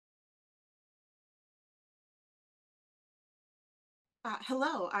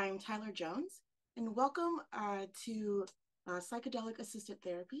Hello, I'm Tyler Jones, and welcome to Psychedelic Assisted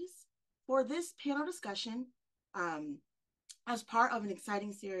Therapies. For this panel discussion, um, as part of an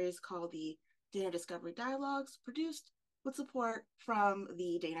exciting series called the Dana Discovery Dialogues, produced with support from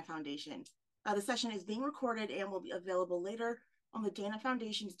the Dana Foundation. The session is being recorded and will be available later on the Dana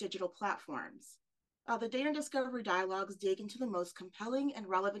Foundation's digital platforms. The Dana Discovery Dialogues dig into the most compelling and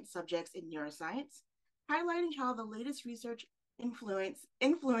relevant subjects in neuroscience, highlighting how the latest research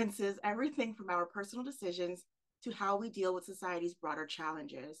influences everything from our personal decisions to how we deal with society's broader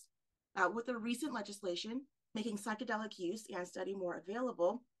challenges. With the recent legislation making psychedelic use and study more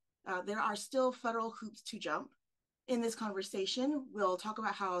available, there are still federal hoops to jump. In this conversation, we'll talk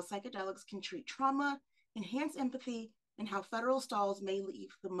about how psychedelics can treat trauma, enhance empathy, and how federal stalls may leave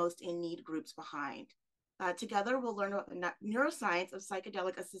the most in need groups behind. Together, we'll learn about the neuroscience of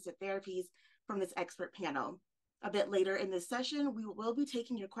psychedelic assisted therapies from this expert panel. A bit later in this session, we will be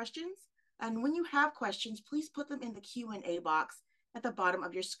taking your questions. And when you have questions, please put them in the Q&A box at the bottom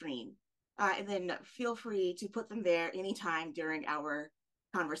of your screen. And then feel free to put them there anytime during our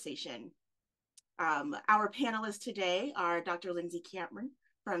conversation. Our panelists today are Dr. Lindsay Cameron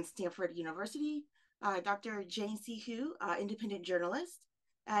from Stanford University, Dr. Jane C. Hu, independent journalist,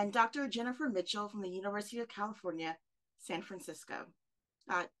 and Dr. Jennifer Mitchell from the University of California, San Francisco.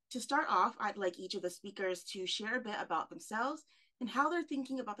 To start off, I'd like each of the speakers to share a bit about themselves and how they're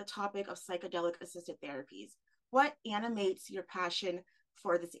thinking about the topic of psychedelic assisted therapies. What animates your passion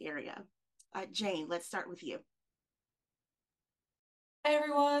for this area? Jane, let's start with you. Hi,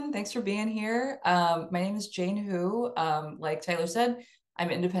 everyone. Thanks for being here. My name is Jane Hu. Like Tyler said, I'm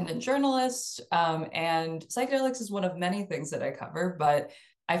an independent journalist, and psychedelics is one of many things that I cover, but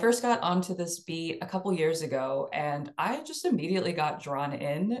I first got onto this beat a couple years ago, and I just immediately got drawn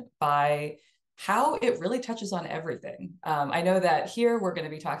in by how it really touches on everything. I know that here we're going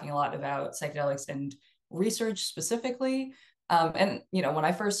to be talking a lot about psychedelics and research specifically. And when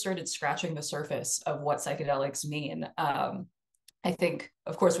I first started scratching the surface of what psychedelics mean, I think,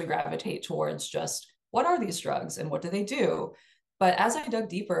 of course, we gravitate towards just what are these drugs and what do they do? But as I dug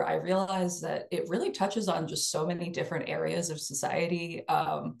deeper, I realized that it really touches on just so many different areas of society,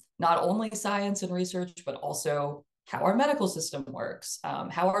 not only science and research, but also how our medical system works,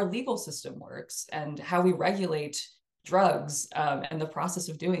 how our legal system works, and how we regulate drugs and the process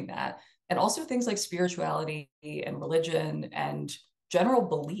of doing that. And also things like spirituality and religion and general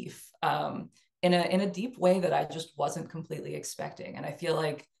belief. In a deep way that I just wasn't completely expecting. And I feel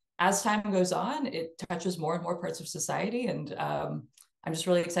like as time goes on, it touches more and more parts of society. And I'm just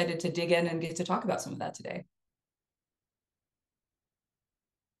really excited to dig in and get to talk about some of that today.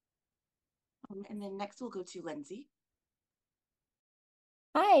 And then next we'll go to Lindsay.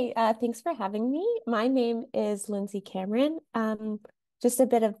 Hi, thanks for having me. My name is Lindsay Cameron. Just a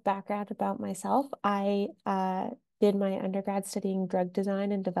bit of background about myself. I did my undergrad studying drug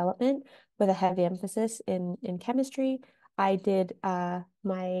design and development with a heavy emphasis in chemistry. I did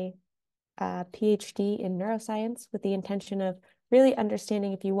my Ph.D. in neuroscience with the intention of really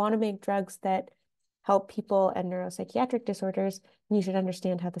understanding if you want to make drugs that help people and neuropsychiatric disorders, you should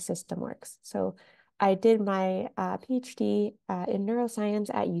understand how the system works. So I did my Ph.D. In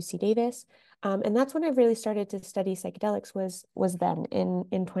neuroscience at UC Davis. And that's when I really started to study psychedelics was then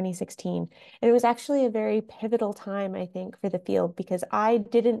in 2016. And it was actually a very pivotal time, I think, for the field because I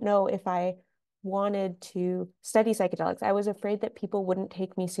didn't know if I wanted to study psychedelics. I was afraid that people wouldn't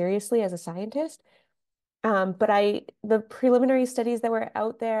take me seriously as a scientist. But the preliminary studies that were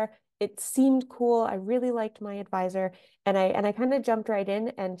out there, it seemed cool. I really liked my advisor, and I kind of jumped right in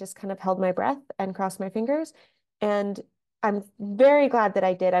and just kind of held my breath and crossed my fingers. And I'm very glad that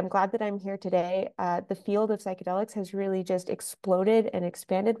I did. I'm glad that I'm here today. The field of psychedelics has really just exploded and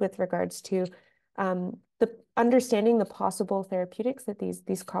expanded with regards to the understanding the possible therapeutics that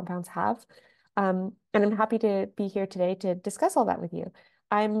these compounds have. And I'm happy to be here today to discuss all that with you.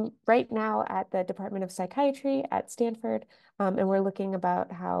 I'm right now at the Department of Psychiatry at Stanford, and we're looking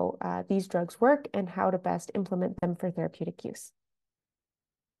about how these drugs work and how to best implement them for therapeutic use.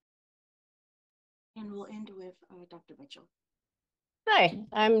 And we'll end with Dr. Mitchell. Hi,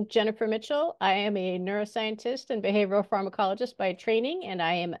 I'm Jennifer Mitchell. I am a neuroscientist and behavioral pharmacologist by training, and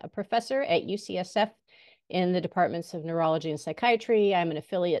I am a professor at UCSF in the departments of neurology and psychiatry. I'm an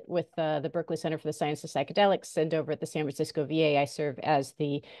affiliate with the Berkeley Center for the Science of Psychedelics, and over at the San Francisco VA, I serve as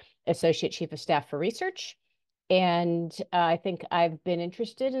the Associate Chief of Staff for Research. And I think I've been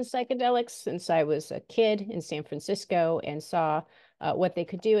interested in psychedelics since I was a kid in San Francisco and saw what they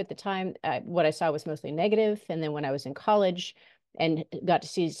could do at the time. What I saw was mostly negative. And then when I was in college and got to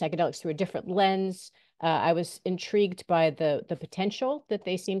see psychedelics through a different lens, I was intrigued by the potential that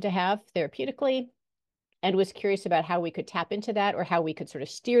they seem to have therapeutically, and was curious about how we could tap into that, or how we could sort of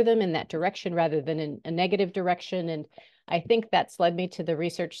steer them in that direction rather than in a negative direction. And I think that's led me to the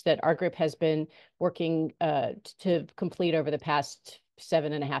research that our group has been working to complete over the past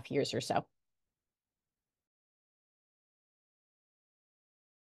 7.5 years or so.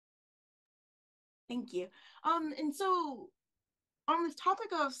 Thank you. And so on this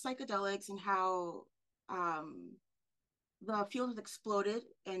topic of psychedelics and how the field has exploded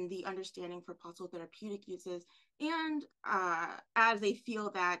in the understanding for possible therapeutic uses, and as a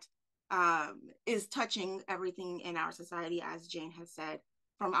field that is touching everything in our society, as Jane has said,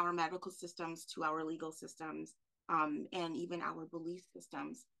 from our medical systems to our legal systems, and even our belief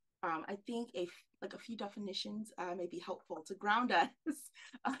systems. I think a few definitions may be helpful to ground us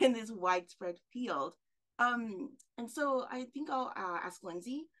in this widespread field. And so I think I'll ask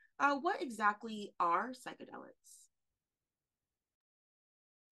Lindsay, what exactly are psychedelics?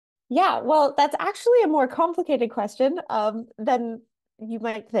 Yeah, well, that's actually a more complicated question than you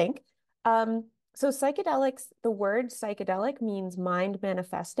might think. So psychedelics, the word psychedelic means mind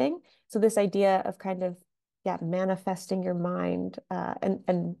manifesting. So this idea of kind of, yeah, manifesting your mind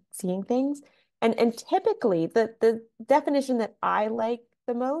and seeing things. And typically the definition that I like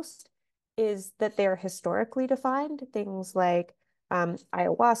the most is that they're historically defined, things like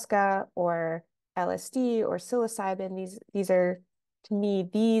ayahuasca or LSD or psilocybin. These are, to me,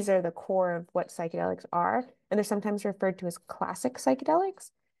 these are the core of what psychedelics are, and they're sometimes referred to as classic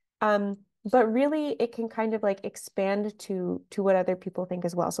psychedelics. But really, it can kind of like expand to what other people think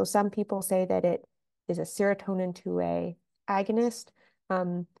as well. So some people say that it is a serotonin 2A agonist.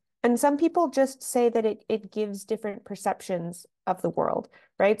 And some people just say that it gives different perceptions of the world,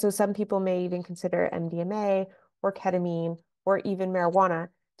 right? So some people may even consider MDMA or ketamine or even marijuana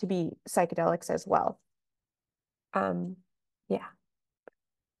to be psychedelics as well. Yeah.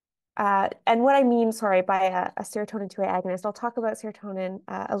 And what I mean, sorry, by a serotonin 2A agonist, I'll talk about serotonin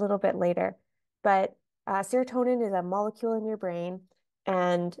a little bit later, but serotonin is a molecule in your brain,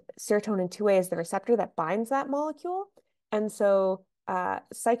 and serotonin 2A is the receptor that binds that molecule. And so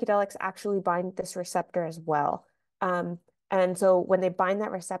psychedelics actually bind this receptor as well. And so when they bind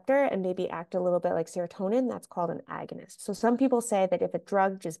that receptor and maybe act a little bit like serotonin, that's called an agonist. So some people say that if a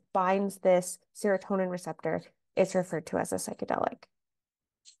drug just binds this serotonin receptor, it's referred to as a psychedelic.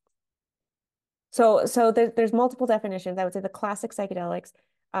 So there's multiple definitions. I would say the classic psychedelics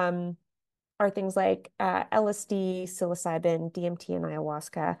are things like LSD, psilocybin, DMT, and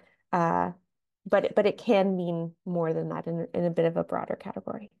ayahuasca. But it can mean more than that in a bit of a broader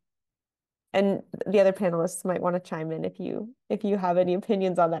category. And the other panelists might want to chime in if you have any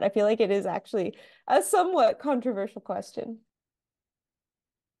opinions on that. I feel like it is actually a somewhat controversial question.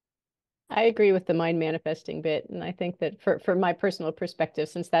 I agree with the mind manifesting bit. And I think that for my personal perspective,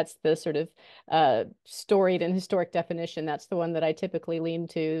 since that's the sort of storied and historic definition, that's the one that I typically lean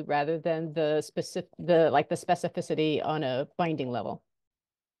to rather than the specificity on a binding level.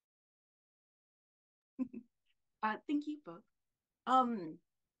 Thank you both.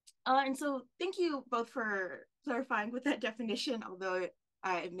 And so thank you both for clarifying with that definition, although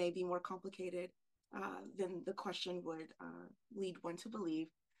it may be more complicated than the question would lead one to believe.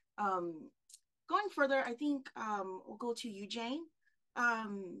 Going further, I think we'll go to you, Jane.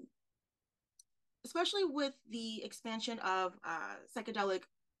 Especially with the expansion of psychedelic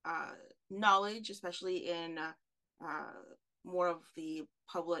knowledge, especially in more of the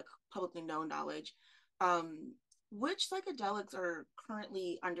publicly known knowledge, which psychedelics are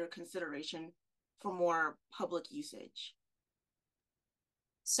currently under consideration for more public usage?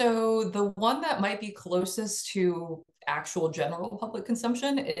 So the one that might be closest to actual general public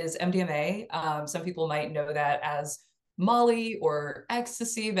consumption is MDMA. Some people might know that as Molly or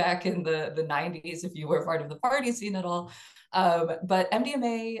ecstasy back in the 90s, if you were part of the party scene at all. But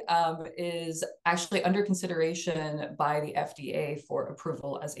MDMA is actually under consideration by the FDA for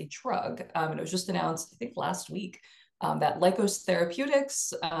approval as a drug. And it was just announced, I think, last week that Lykos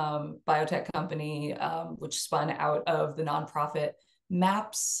Therapeutics, biotech company, which spun out of the nonprofit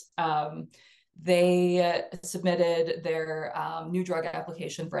MAPS, they submitted their new drug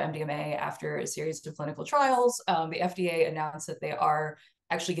application for MDMA after a series of clinical trials. The FDA announced that they are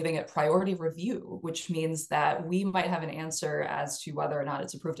actually giving it priority review, which means that we might have an answer as to whether or not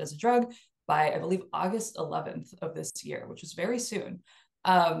it's approved as a drug by, I believe, August 11th of this year, which is very soon.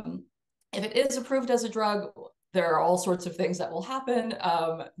 If it is approved as a drug, there are all sorts of things that will happen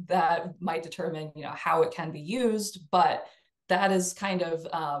that might determine, how it can be used, but that is kind of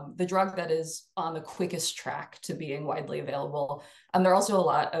the drug that is on the quickest track to being widely available. There are also a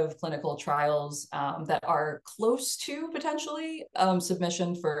lot of clinical trials that are close to potentially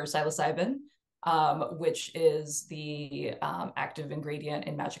submission for psilocybin, which is the active ingredient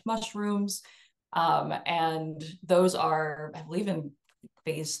in magic mushrooms. And those are, I believe, in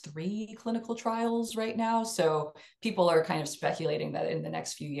phase 3 clinical trials right now. So people are kind of speculating that in the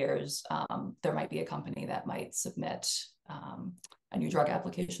next few years, there might be a company that might submit a new drug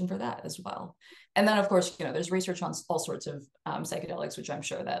application for that as well. And then, of course, there's research on all sorts of psychedelics, which I'm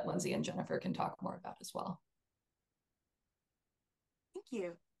sure that Lindsay and Jennifer can talk more about as well. Thank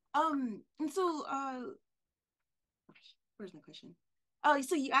you. And so, where's my question? Oh,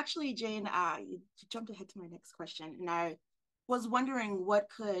 so you actually, Jane, you jumped ahead to my next question, and I was wondering what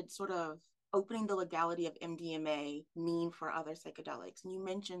could sort of opening the legality of MDMA mean for other psychedelics. And you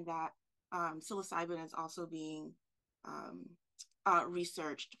mentioned that psilocybin is also being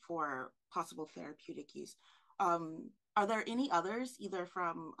researched for possible therapeutic use. Are there any others, either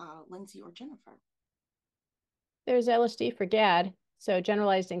from Lindsay or Jennifer? There's LSD for GAD, so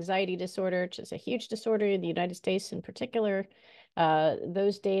generalized anxiety disorder, which is a huge disorder in the United States in particular.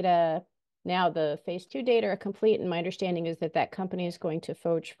 Those data, now the phase 2 data are complete, and my understanding is that that company is going to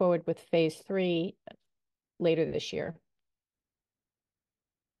forge forward with phase 3 later this year.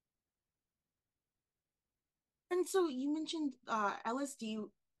 And so you mentioned LSD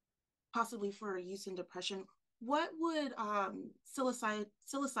possibly for use in depression. What would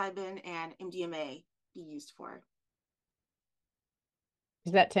psilocybin and MDMA be used for?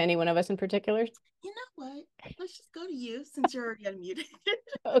 Is that to any one of us in particular? You know what? Let's just go to you since you're already unmuted.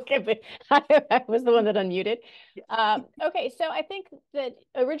 Okay, but I was the one that unmuted. Okay, so I think that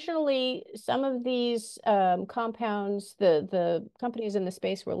originally some of these compounds, the companies in the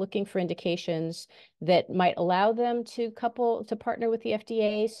space were looking for indications that might allow them to partner with the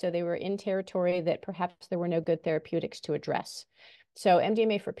FDA. So they were in territory that perhaps there were no good therapeutics to address. So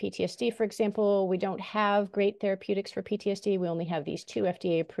MDMA for PTSD, for example, we don't have great therapeutics for PTSD. We only have these 2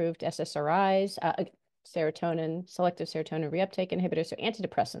 FDA-approved SSRIs, selective serotonin reuptake inhibitors, so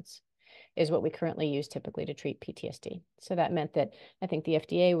antidepressants is what we currently use typically to treat PTSD. So that meant that I think the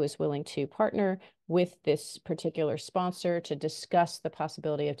FDA was willing to partner with this particular sponsor to discuss the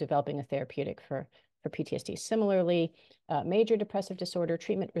possibility of developing a therapeutic for PTSD. Similarly, major depressive disorder,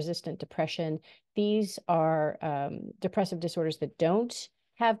 treatment-resistant depression, these are depressive disorders that don't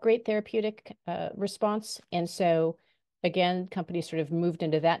have great therapeutic response. And so, again, companies sort of moved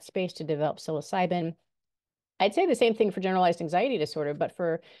into that space to develop psilocybin. I'd say the same thing for generalized anxiety disorder, but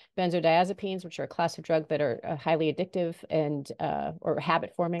for benzodiazepines, which are a class of drug that are highly addictive and or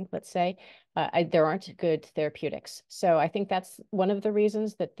habit forming, let's say, there aren't good therapeutics. So I think that's one of the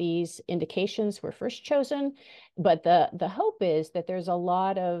reasons that these indications were first chosen. But the hope is that there's a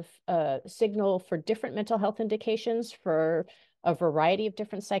lot of signal for different mental health indications for a variety of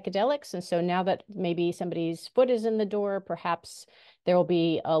different psychedelics. And so now that maybe somebody's foot is in the door, perhaps there will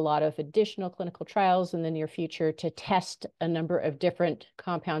be a lot of additional clinical trials in the near future to test a number of different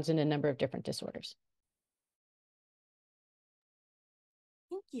compounds in a number of different disorders.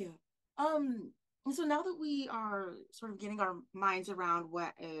 Thank you. And so now that we are sort of getting our minds around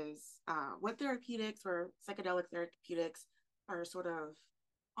what therapeutics or psychedelic therapeutics are sort of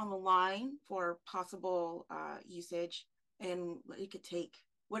on the line for possible usage and what it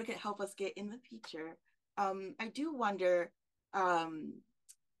could help us get in the future, I do wonder,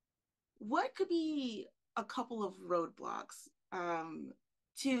 what could be a couple of roadblocks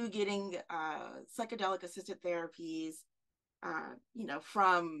to getting psychedelic assisted therapies,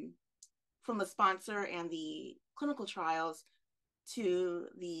 from the sponsor and the clinical trials to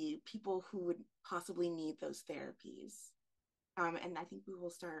the people who would possibly need those therapies? And I think we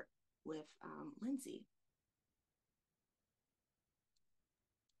will start with Lindsay.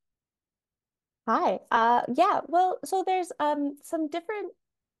 Hi. Yeah, well, so there's some different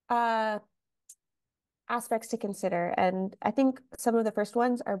aspects to consider. And I think some of the first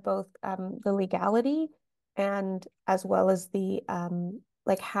ones are both the legality and as well as the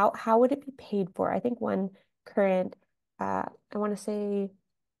like how would it be paid for? I think one current I want to say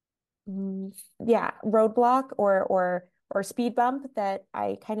roadblock or speed bump that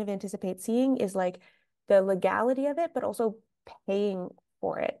I kind of anticipate seeing is like the legality of it, but also paying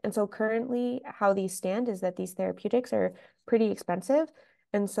for it. And so currently how these stand is that these therapeutics are pretty expensive.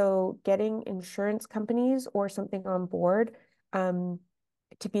 And so getting insurance companies or something on board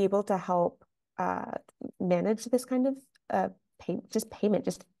to be able to help manage this kind of payment,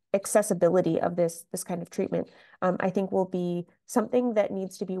 just accessibility of this kind of treatment, I think will be something that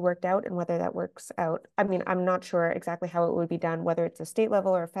needs to be worked out. And whether that works out, I mean, I'm not sure exactly how it would be done, whether it's a state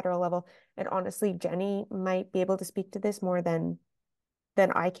level or a federal level. And honestly, Jenny might be able to speak to this more than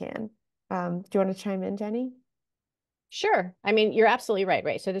I can. Do you want to chime in, Jenny? Sure. I mean, you're absolutely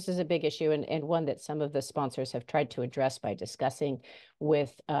right. So this is a big issue, and one that some of the sponsors have tried to address by discussing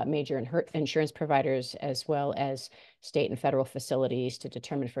with major insurance providers as well as state and federal facilities to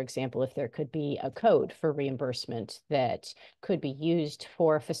determine, for example, if there could be a code for reimbursement that could be used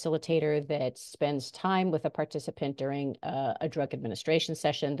for a facilitator that spends time with a participant during a drug administration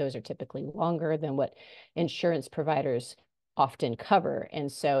session. Those are typically longer than what insurance providers often cover.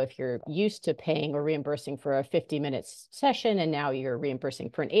 And so if you're used to paying or reimbursing for a 50-minute session and now you're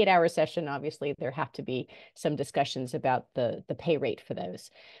reimbursing for an 8-hour session, obviously there have to be some discussions about the pay rate for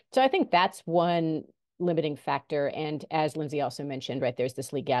those. So I think that's one limiting factor. And as Lindsay also mentioned, right, there's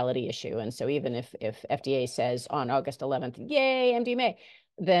this legality issue. And so even if FDA says on August 11th, yay, MDMA,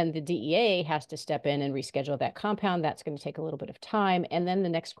 then the DEA has to step in and reschedule that compound. That's going to take a little bit of time. And then the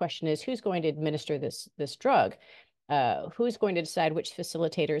next question is, who's going to administer this drug? Who's going to decide which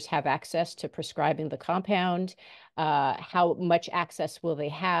facilitators have access to prescribing the compound? How much access will they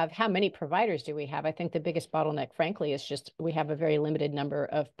have? How many providers do we have? I think the biggest bottleneck, frankly, is just we have a very limited number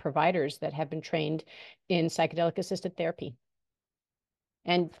of providers that have been trained in psychedelic-assisted therapy.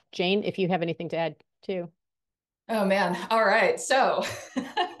 And Jane, if you have anything to add too. Oh man. All right. So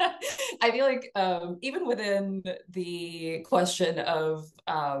I feel like even within the question of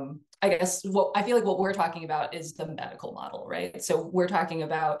I guess I feel like what we're talking about is the medical model, right? So we're talking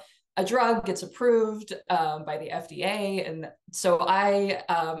about a drug gets approved by the FDA. And so I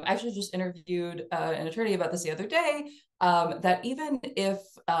actually just interviewed an attorney about this the other day, that even if,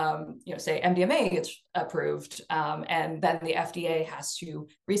 say MDMA gets approved and then the FDA has to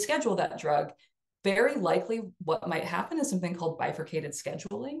reschedule that drug, very likely what might happen is something called bifurcated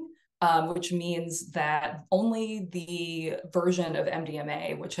scheduling, which means that only the version of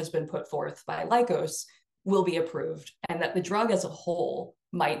MDMA, which has been put forth by Lykos, will be approved, and that the drug as a whole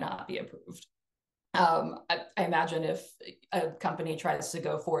might not be approved. I imagine if a company tries to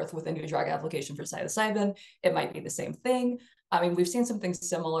go forth with a new drug application for psilocybin, it might be the same thing. I mean, we've seen something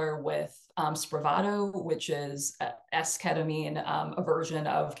similar with Spravato, which is S-ketamine, a version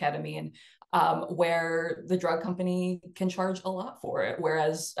of ketamine, where the drug company can charge a lot for it,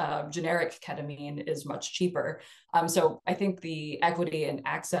 whereas generic ketamine is much cheaper. So I think the equity and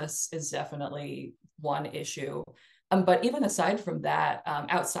access is definitely one issue. But even aside from that,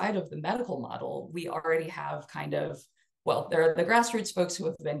 outside of the medical model, we already have there are the grassroots folks who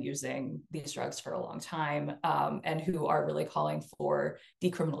have been using these drugs for a long time, and who are really calling for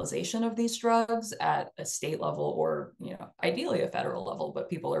decriminalization of these drugs at a state level or, ideally a federal level, but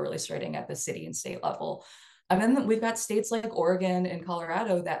people are really starting at the city and state level. And then we've got states like Oregon and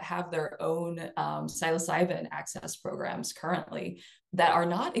Colorado that have their own psilocybin access programs currently that are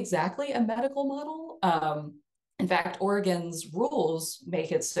not exactly a medical model. In fact, Oregon's rules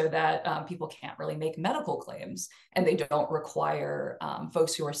make it so that people can't really make medical claims, and they don't require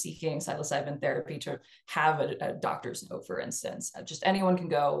folks who are seeking psilocybin therapy to have a doctor's note, for instance. Just anyone can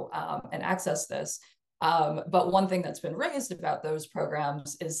go and access this. But one thing that's been raised about those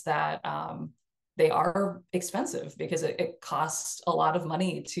programs is that they are expensive because it costs a lot of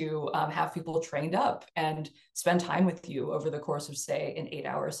money to have people trained up and spend time with you over the course of, say, an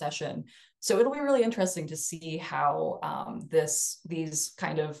 8-hour session. So it'll be really interesting to see how these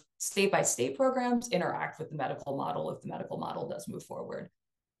kind of state-by-state programs interact with the medical model if the medical model does move forward.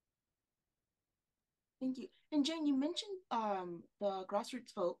 Thank you. And Jane, you mentioned the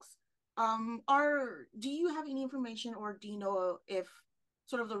grassroots folks. Do you have any information, or do you know if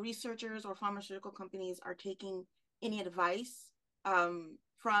sort of the researchers or pharmaceutical companies are taking any advice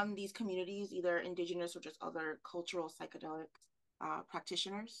from these communities, either indigenous or just other cultural psychedelic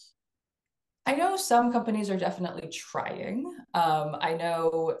practitioners? I know some companies are definitely trying. I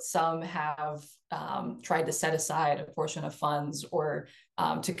know some have tried to set aside a portion of funds or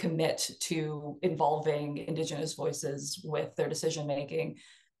to commit to involving Indigenous voices with their decision making.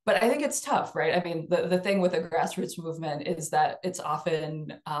 But I think it's tough, right? I mean, the thing with a grassroots movement is that it's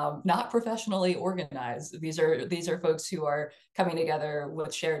often not professionally organized. These are folks who are coming together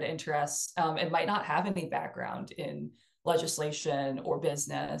with shared interests and might not have any background in legislation or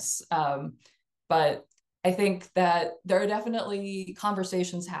business. But I think that there are definitely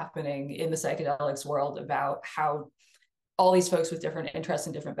conversations happening in the psychedelics world about how all these folks with different interests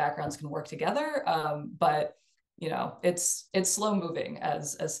and different backgrounds can work together. But it's slow moving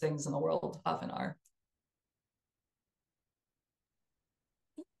as things in the world often are.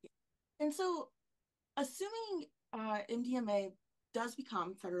 And so, assuming MDMA does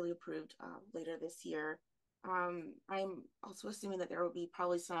become federally approved later this year, I'm also assuming that there will be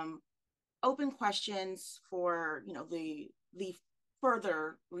probably some open questions for the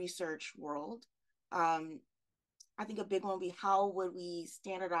further research world. I think a big one would be, how would we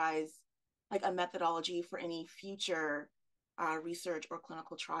standardize like a methodology for any future research or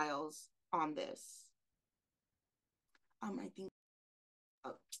clinical trials on this? I think,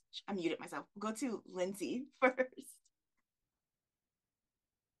 oh, I muted myself. We'll go to Lindsay first.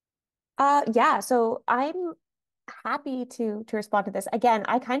 Yeah, so I'm happy to respond to this. Again,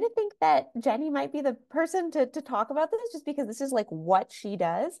 I kind of think that Jenny might be the person to talk about this, just because this is like what she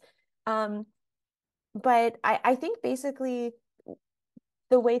does. But I think basically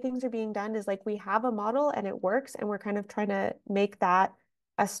the way things are being done is like we have a model and it works, and we're kind of trying to make that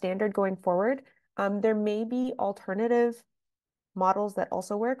a standard going forward. There may be alternative models that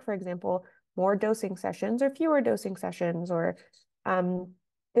also work. For example, more dosing sessions or fewer dosing sessions, or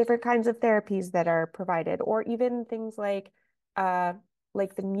different kinds of therapies that are provided, or even things like the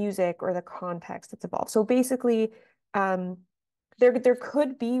music or the context that's involved. So basically, there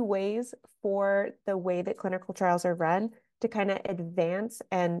could be ways for the way that clinical trials are run to kind of advance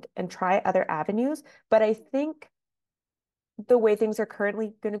and try other avenues. But I think the way things are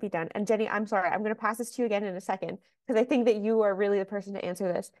currently going to be done, and Jenny, I'm sorry, I'm going to pass this to you again in a second, because I think that you are really the person to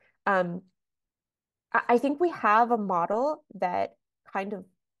answer this. I think we have a model that kind of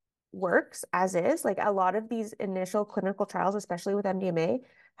works as is. Like a lot of these initial clinical trials, especially with MDMA,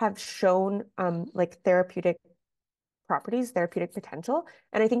 have shown like therapeutic properties, therapeutic potential.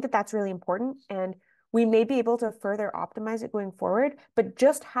 And I think that that's really important. And we may be able to further optimize it going forward, but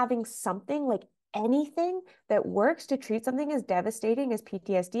just having something, like anything that works to treat something as devastating as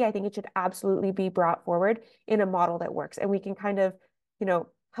PTSD, I think it should absolutely be brought forward in a model that works. And we can kind of,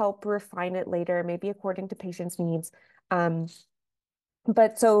 help refine it later, maybe according to patients' needs.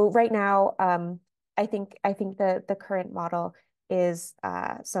 But so right now, I think the current model is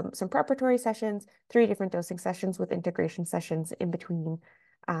some preparatory sessions, 3 different dosing sessions with integration sessions in between.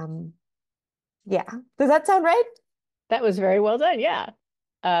 Yeah, does that sound right? That was very well done. Yeah.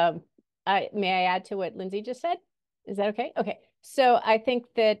 May I add to what Lindsay just said? Is that okay? Okay. So I think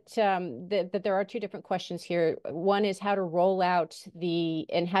that that there are 2 different questions here. One is how to roll out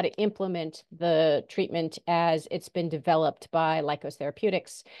and how to implement the treatment as it's been developed by Lykos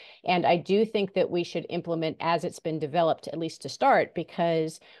Therapeutics. And I do think that we should implement as it's been developed, at least to start,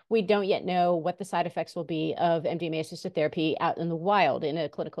 because we don't yet know what the side effects will be of MDMA-assisted therapy out in the wild. In a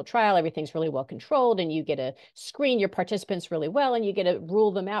clinical trial, everything's really well controlled, and you get to screen your participants really well, and you get to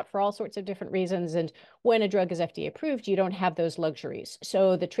rule them out for all sorts of different reasons. And when a drug is FDA approved, you don't have those luxuries.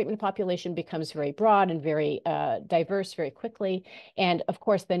 So the treatment population becomes very broad and very diverse very quickly. And of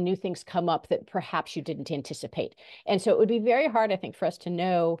course, then new things come up that perhaps you didn't anticipate. And so it would be very hard, I think, for us to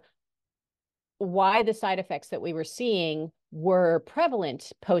know why the side effects that we were seeing were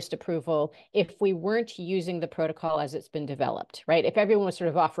prevalent post-approval if we weren't using the protocol as it's been developed, right? If everyone was sort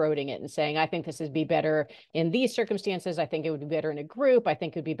of off-roading it and saying, I think this would be better in these circumstances, I think it would be better in a group, I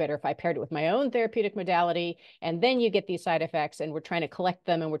think it would be better if I paired it with my own therapeutic modality, and then you get these side effects and we're trying to collect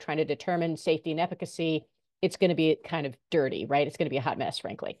them and we're trying to determine safety and efficacy, it's going to be kind of dirty, right? It's going to be a hot mess,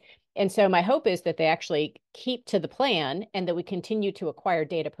 frankly. And so my hope is that they actually keep to the plan and that we continue to acquire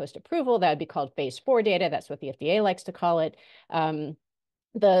data post-approval. That would be called phase 4 data. That's what the FDA likes to call it.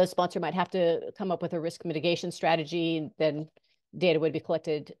 The sponsor might have to come up with a risk mitigation strategy, then data would be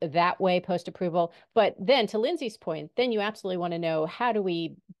collected that way post-approval. But then to Lindsay's point, then you absolutely want to know, how do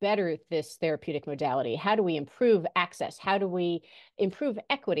we better this therapeutic modality? How do we improve access? How do we improve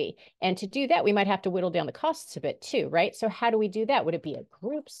equity? And to do that, we might have to whittle down the costs a bit too, right? So how do we do that? Would it be a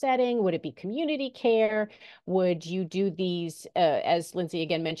group setting? Would it be community care? Would you do these, as Lindsay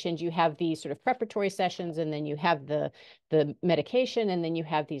again mentioned, you have these sort of preparatory sessions, and then you have the medication, and then you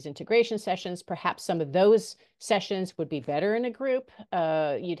have these integration sessions. Perhaps some of those sessions would be better in a group.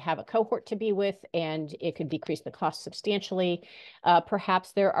 You'd have a cohort to be with, and it could decrease the cost substantially.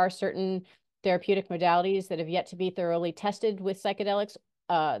 Perhaps there are certain therapeutic modalities that have yet to be thoroughly tested with psychedelics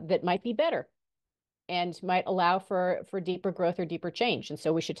that might be better and might allow for deeper growth or deeper change. And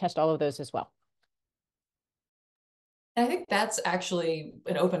so we should test all of those as well. I think that's actually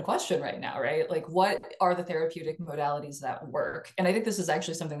an open question right now, right? Like, what are the therapeutic modalities that work? And I think this is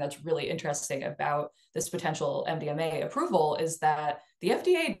actually something that's really interesting about this potential MDMA approval, is that the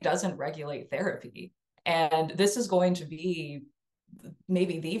FDA doesn't regulate therapy. And this is going to be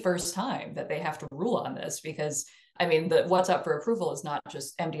maybe the first time that they have to rule on this, because I mean, what's up for approval is not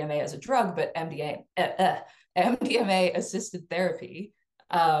just MDMA as a drug, but MDMA assisted therapy.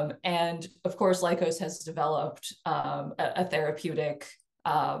 And of course, Lykos has developed a therapeutic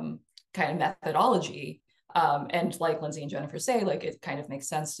kind of methodology. And like Lindsay and Jennifer say, like it kind of makes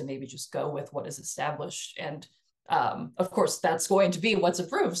sense to maybe just go with what is established. And of course, that's going to be what's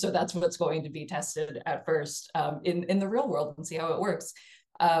approved. So that's what's going to be tested at first in the real world and see how it works.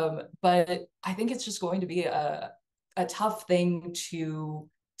 But I think it's just going to be a tough thing to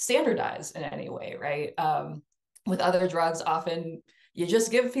standardize in any way, right? With other drugs, often you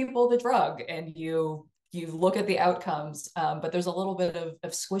just give people the drug and you look at the outcomes, but there's a little bit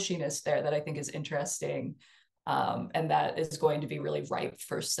of squishiness there that I think is interesting, and that is going to be really ripe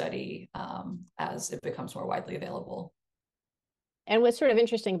for study as it becomes more widely available. And what's sort of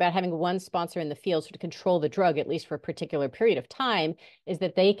interesting about having one sponsor in the field sort of control the drug, at least for a particular period of time, is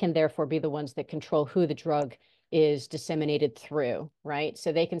that they can therefore be the ones that control who the drug is disseminated through, right?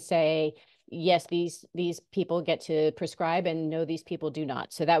 So they can say, yes, these people get to prescribe, and no, these people do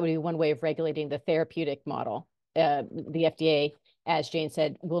not. So that would be one way of regulating the therapeutic model. The FDA, as Jane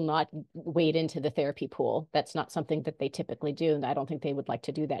said, will not wade into the therapy pool. That's not something that they typically do, and I don't think they would like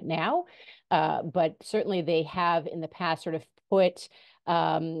to do that now. But certainly they have in the past sort of put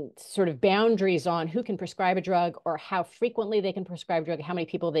sort of boundaries on who can prescribe a drug or how frequently they can prescribe a drug, how many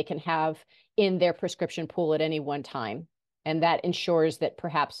people they can have in their prescription pool at any one time. And that ensures that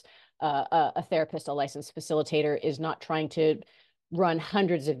perhaps a therapist, a licensed facilitator, is not trying to run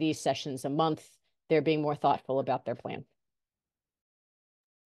hundreds of these sessions a month. They're being more thoughtful about their plan.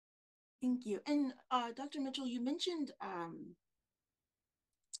 Thank you. And Dr. Mitchell, you mentioned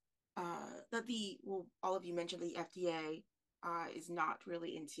that all of you mentioned the FDA is not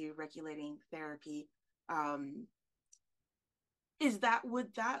really into regulating therapy.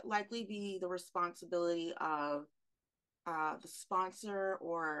 Would that likely be the responsibility of the sponsor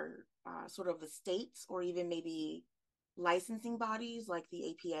or sort of the states, or even maybe licensing bodies like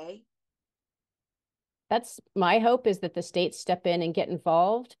the APA? That's my hope, is that the states step in and get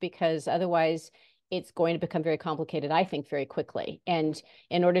involved, because otherwise it's going to become very complicated, I think, very quickly. And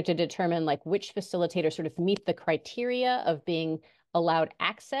in order to determine like which facilitators sort of meet the criteria of being allowed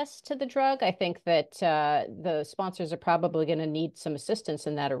access to the drug, I think that the sponsors are probably going to need some assistance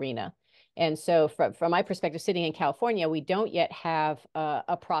in that arena. And so from my perspective, sitting in California, we don't yet have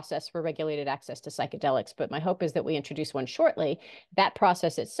a process for regulated access to psychedelics, but my hope is that we introduce one shortly. That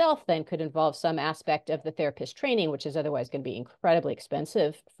process itself then could involve some aspect of the therapist training, which is otherwise going to be incredibly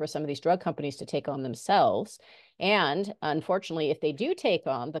expensive for some of these drug companies to take on themselves. And unfortunately, if they do take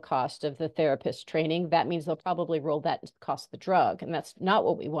on the cost of the therapist training, that means they'll probably roll that into the cost of the drug. And that's not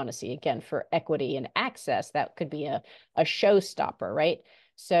what we want to see. Again, for equity and access, that could be a showstopper, right?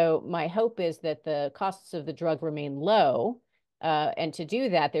 So my hope is that the costs of the drug remain low. And to do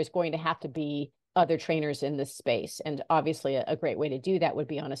that, there's going to have to be other trainers in this space. And obviously a great way to do that would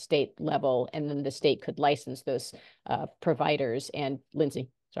be on a state level. And then the state could license those providers. And Lindsay,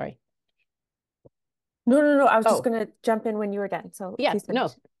 sorry. No. I was just going to jump in when you were done. So yeah,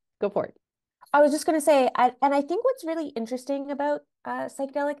 no, go for it. I was just going to say, and I think what's really interesting about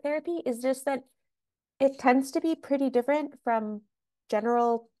psychedelic therapy is just that it tends to be pretty different from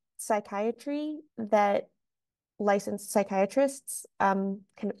general psychiatry that licensed psychiatrists can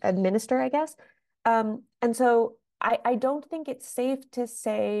administer, I guess. And so I don't think it's safe to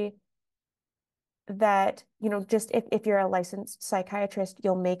say that, just if you're a licensed psychiatrist,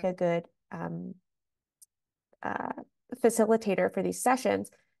 you'll make a good facilitator for these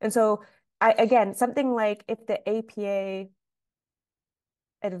sessions. And so again, something like if the APA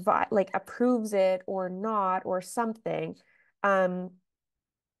approves it or not or something,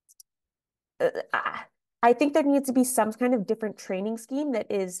 I think there needs to be some kind of different training scheme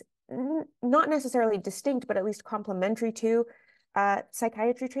that is not necessarily distinct, but at least complementary to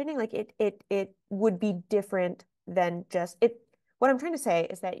psychiatry training. Like it would be different than just it. What I'm trying to say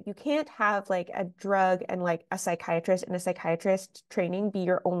is that you can't have like a drug and like a psychiatrist and a psychiatrist training be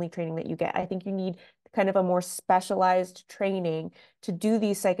your only training that you get. I think you need kind of a more specialized training to do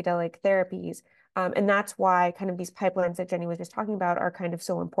these psychedelic therapies. And that's why kind of these pipelines that Jenny was just talking about are kind of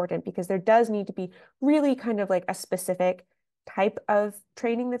so important, because there does need to be really kind of like a specific type of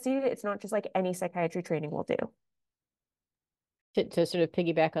training that's needed. It's not just like any psychiatry training will do. To sort of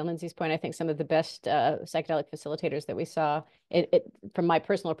piggyback on Lindsay's point, I think some of the best psychedelic facilitators that we saw, from my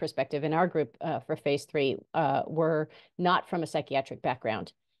personal perspective in our group for phase 3, were not from a psychiatric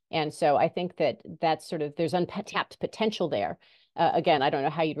background. And so I think that's sort of, there's untapped potential there. Again, I don't know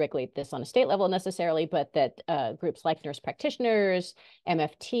how you'd regulate this on a state level necessarily, but that groups like nurse practitioners,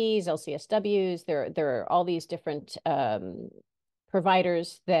 MFTs, LCSWs, there are all these different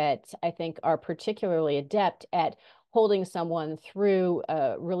providers that I think are particularly adept at holding someone through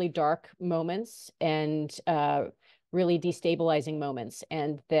really dark moments and really destabilizing moments,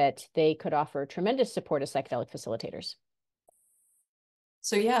 and that they could offer tremendous support as psychedelic facilitators.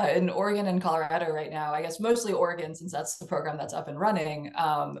 So yeah, in Oregon and Colorado right now, I guess mostly Oregon, since that's the program that's up and running,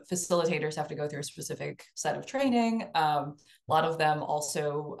 facilitators have to go through a specific set of training. A lot of them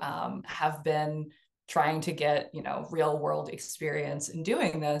also have been trying to get, real world experience in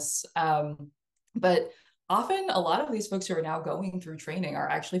doing this. But often a lot of these folks who are now going through training are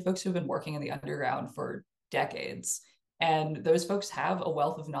actually folks who've been working in the underground for decades. And those folks have a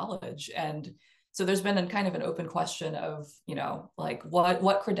wealth of knowledge. And so there's been kind of an open question of, like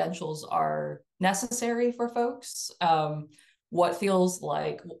what credentials are necessary for folks? What feels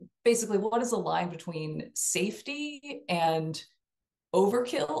like, basically, what is the line between safety and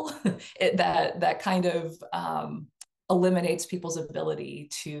overkill that kind of eliminates people's ability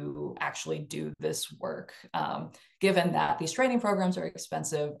to actually do this work, given that these training programs are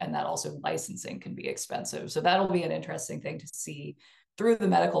expensive and that also licensing can be expensive. So that'll be an interesting thing to see through the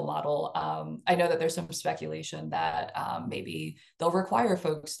medical model. I know that there's some speculation that maybe they'll require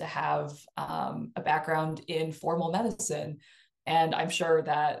folks to have a background in formal medicine. And I'm sure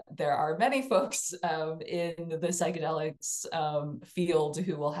that there are many folks in the psychedelics field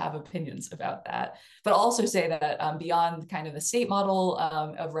who will have opinions about that. But I'll also say that beyond kind of the state model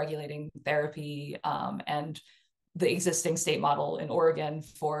of regulating therapy and the existing state model in Oregon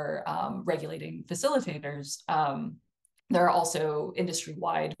for regulating facilitators, there are also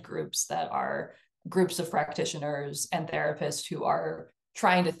industry-wide groups that are groups of practitioners and therapists who are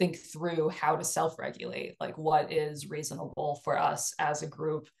trying to think through how to self-regulate, like what is reasonable for us as a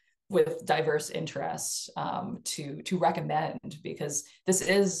group with diverse interests to recommend, because this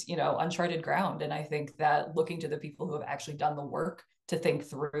is, uncharted ground. And I think that looking to the people who have actually done the work to think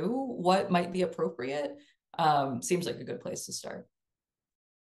through what might be appropriate seems like a good place to start.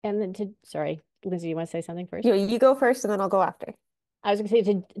 And then sorry, Lindsay, you want to say something first? You go first and then I'll go after. I was going to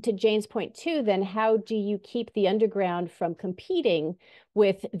say to Jane's point too, then how do you keep the underground from competing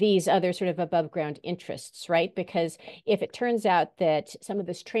with these other sort of above ground interests, right? Because if it turns out that some of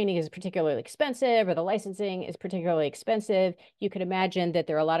this training is particularly expensive or the licensing is particularly expensive, you could imagine that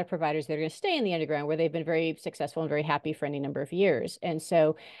there are a lot of providers that are going to stay in the underground where they've been very successful and very happy for any number of years. And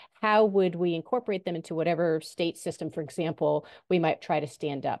so how would we incorporate them into whatever state system, for example, we might try to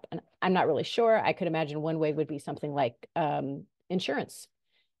stand up? And I'm not really sure. I could imagine one way would be something like insurance,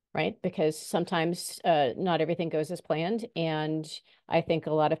 right? Because sometimes not everything goes as planned. And I think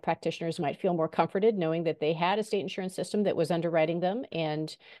a lot of practitioners might feel more comforted knowing that they had a state insurance system that was underwriting them,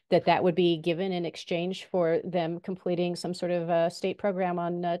 and that would be given in exchange for them completing some sort of state program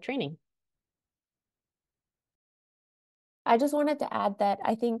on training. I just wanted to add that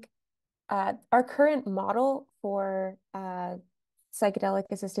I think our current model for psychedelic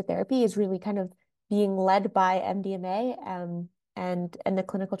assisted therapy is really kind of being led by MDMA and the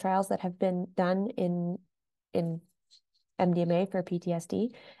clinical trials that have been done in MDMA for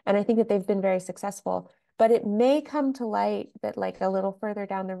PTSD. And I think that they've been very successful. But it may come to light that, like, a little further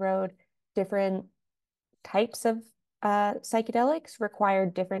down the road, different types of psychedelics require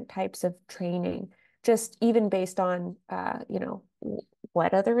different types of training, just even based on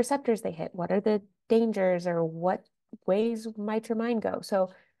what other receptors they hit, what are the dangers, or what ways might your mind go. So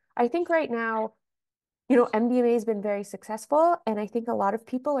I think right now, MDMA has been very successful, and I think a lot of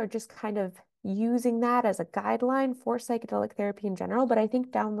people are just kind of using that as a guideline for psychedelic therapy in general. But I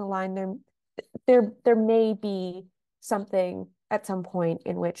think down the line, there may be something at some point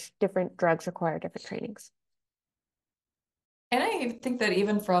in which different drugs require different trainings. And I think that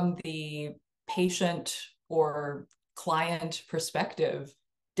even from the patient or client perspective,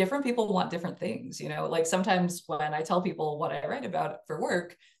 different people want different things. Like sometimes when I tell people what I write about for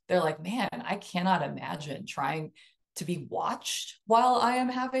work, they're like, man, I cannot imagine trying to be watched while I am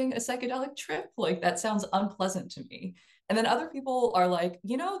having a psychedelic trip. Like, that sounds unpleasant to me. And then other people are like,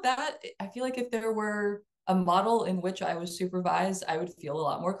 that I feel like if there were a model in which I was supervised, I would feel a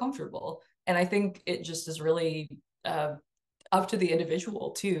lot more comfortable. And I think it just is really up to the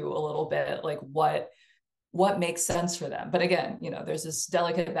individual too, a little bit, like what makes sense for them. But again, there's this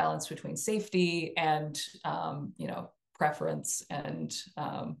delicate balance between safety and preference, and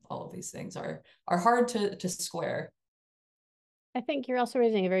all of these things are hard to square. I think you're also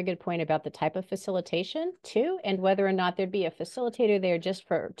raising a very good point about the type of facilitation too, and whether or not there'd be a facilitator there just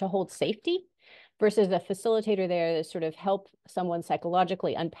to hold safety versus a facilitator there to sort of help someone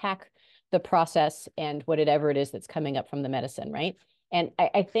psychologically unpack the process and whatever it is that's coming up from the medicine, right? And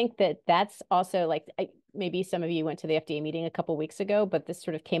I think that's also like, maybe some of you went to the FDA meeting a couple of weeks ago, but this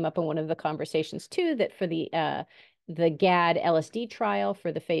sort of came up in one of the conversations too, that for the the GAD LSD trial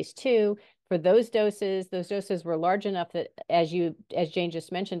for the phase 2. For those doses were large enough that, as Jane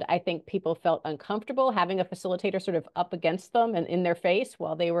just mentioned, I think people felt uncomfortable having a facilitator sort of up against them and in their face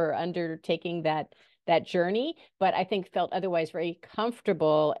while they were undertaking that journey, but I think felt otherwise very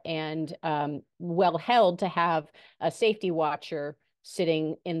comfortable and well held to have a safety watcher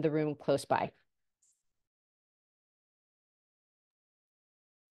sitting in the room close by.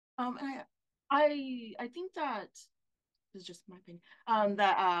 And I think that this is just my opinion,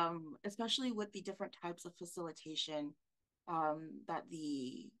 that especially with the different types of facilitation, that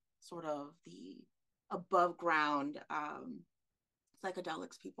the sort of the above ground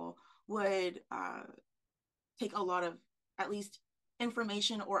psychedelics people would take a lot of at least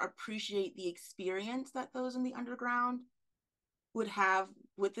information or appreciate the experience that those in the underground would have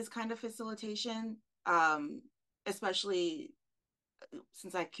with this kind of facilitation, especially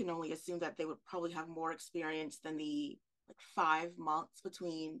since I can only assume that they would probably have more experience than the 5 months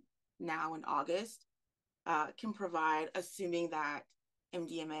between now and August can provide, assuming that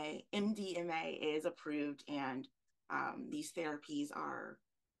MDMA is approved and these therapies are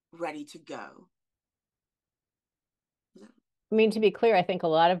ready to go. I mean, to be clear, I think a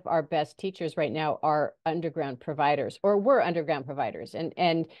lot of our best teachers right now are underground providers or were underground providers.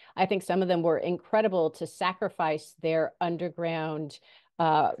 And I think some of them were incredible to sacrifice their underground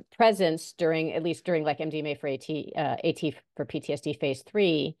presence at least during like MDMA for AT for PTSD phase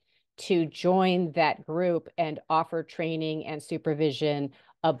 3 to join that group and offer training and supervision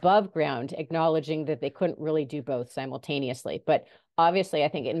above ground, acknowledging that they couldn't really do both simultaneously. But obviously, I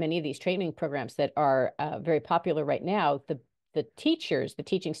think in many of these training programs that are very popular right now, the teachers, the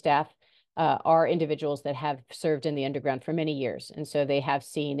teaching staff are individuals that have served in the underground for many years. And so they have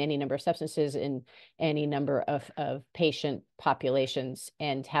seen any number of substances in any number of patient populations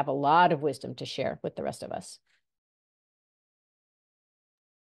and have a lot of wisdom to share with the rest of us.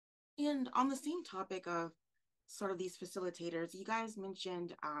 And on the same topic of sort of these facilitators, you guys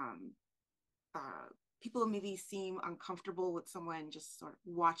mentioned people maybe seem uncomfortable with someone just sort of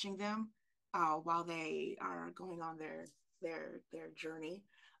watching them while they are going on their journey.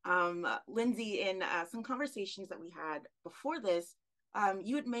 Lindsay, in some conversations that we had before this,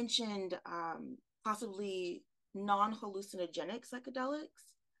 you had mentioned possibly non-hallucinogenic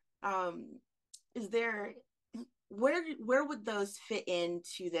psychedelics. Is there, where would those fit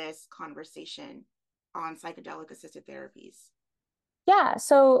into this conversation on psychedelic assisted therapies? Yeah,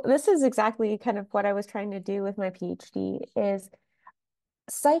 so this is exactly kind of what I was trying to do with my PhD is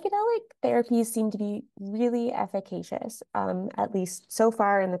psychedelic therapies seem to be really efficacious, at least so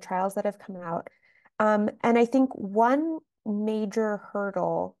far in the trials that have come out. And I think one major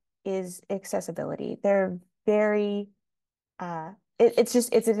hurdle is accessibility. They're very, it's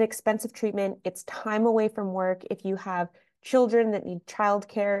an expensive treatment. It's time away from work. If you have children that need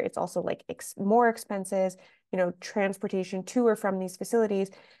childcare, it's also like more expenses, transportation to or from these facilities.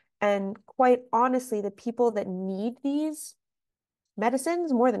 And quite honestly, the people that need these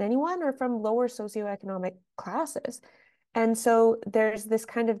medicines more than anyone are from lower socioeconomic classes. And so there's this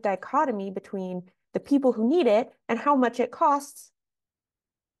kind of dichotomy between the people who need it and how much it costs.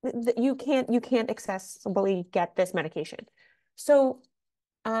 You can't accessibly get this medication. So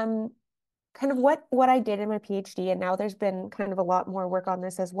kind of what I did in my PhD, and now there's been kind of a lot more work on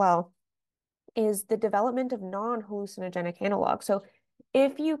this as well, is the development of non-hallucinogenic analogs. So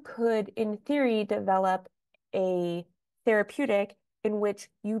if you could, in theory, develop a therapeutic in which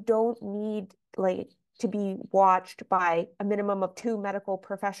you don't need to be watched by a minimum of 2 medical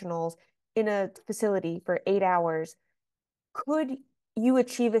professionals in a facility for 8 hours, could you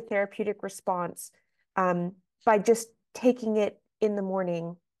achieve a therapeutic response by just taking it in the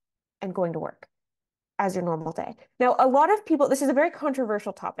morning and going to work as your normal day? Now, a lot of people, this is a very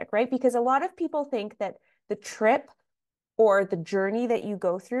controversial topic, right? Because a lot of people think that the trip or the journey that you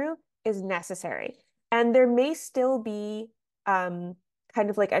go through is necessary. And there may still be kind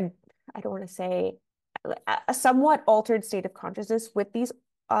of like I don't want to say a somewhat altered state of consciousness with these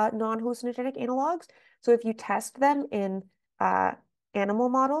non-hallucinogenic analogs. So if you test them in animal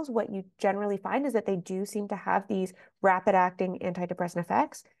models, what you generally find is that they do seem to have these rapid acting antidepressant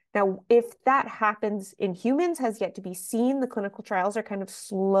effects. Now, if that happens in humans has yet to be seen. The clinical trials are kind of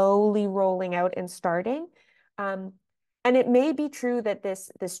slowly rolling out and starting. And it may be true that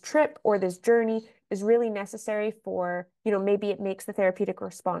this trip or this journey is really necessary for, maybe it makes the therapeutic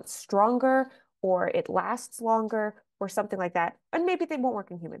response stronger or it lasts longer or something like that. And maybe they won't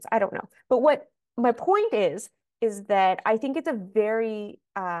work in humans. I don't know. But what my point is that I think it's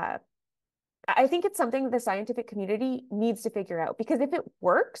I think it's something the scientific community needs to figure out, because if it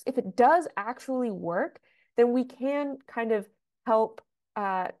works, if it does actually work, then we can kind of help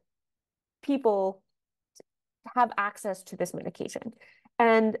people have access to this medication.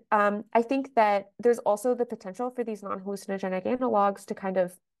 And I think that there's also the potential for these non-hallucinogenic analogs to kind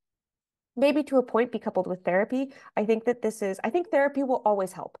of, maybe to a point, be coupled with therapy. I think therapy will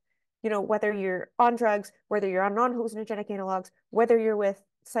always help. Whether you're on drugs, whether you're on non-hallucinogenic analogs, whether you're with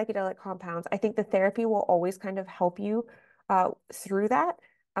psychedelic compounds, I think the therapy will always kind of help you through that.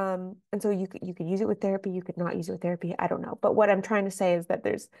 And so you could use it with therapy, you could not use it with therapy. I don't know. But what I'm trying to say is that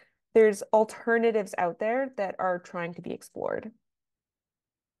there's alternatives out there that are trying to be explored.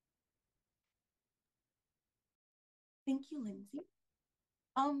 Thank you, Lindsay.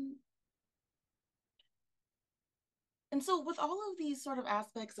 And so with all of these sort of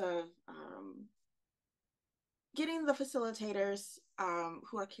aspects of getting the facilitators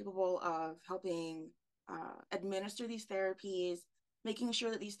who are capable of helping administer these therapies, making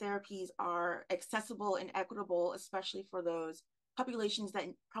sure that these therapies are accessible and equitable, especially for those populations that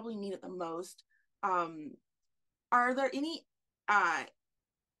probably need it the most.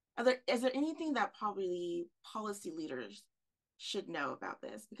 Is there anything that probably policy leaders should know about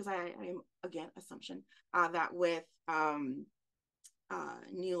this? Because I am, again, assumption that with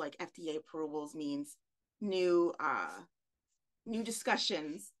new like FDA approvals means new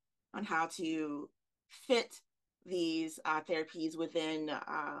discussions on how to fit these therapies within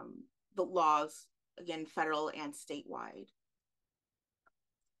the laws, again, federal and statewide.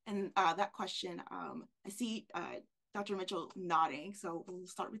 And that question, I see Dr. Mitchell nodding, so we'll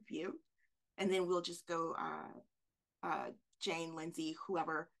start with you, and then we'll just go Jane, Lindsay,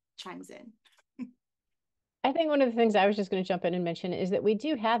 whoever chimes in. I think one of the things I was just going to jump in and mention is that we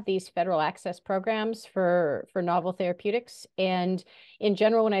do have these federal access programs for novel therapeutics. And in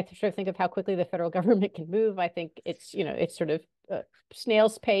general, when I sort of think of how quickly the federal government can move, I think it's sort of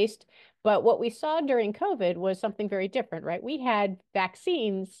snail's paced. But what we saw during COVID was something very different, right? We had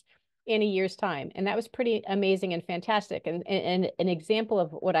vaccines in a year's time, and that was pretty amazing and fantastic. And an example of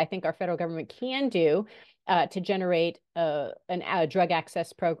what I think our federal government can do to generate a drug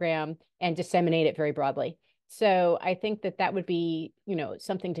access program and disseminate it very broadly. So I think that would be,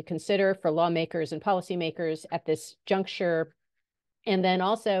 something to consider for lawmakers and policymakers at this juncture. And then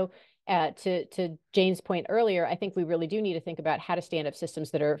also, to Jane's point earlier, I think we really do need to think about how to stand up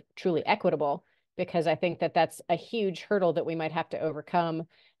systems that are truly equitable, because I think that's a huge hurdle that we might have to overcome.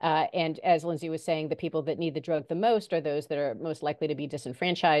 And as Lindsay was saying, the people that need the drug the most are those that are most likely to be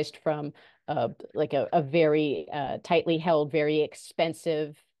disenfranchised from like a very tightly held, very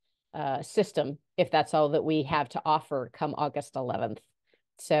expensive system, if that's all that we have to offer come August 11th.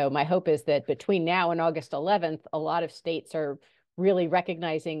 So my hope is that between now and August 11th, a lot of states are really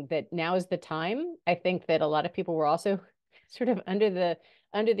recognizing that now is the time. I think that a lot of people were also sort of under the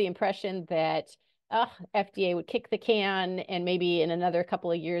impression that FDA would kick the can, and maybe in another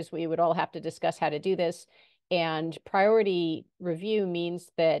couple of years we would all have to discuss how to do this. And priority review means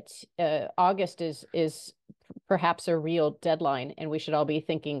that August is perhaps a real deadline, and we should all be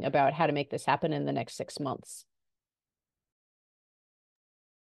thinking about how to make this happen in the next 6 months.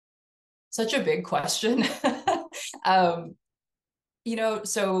 Such a big question.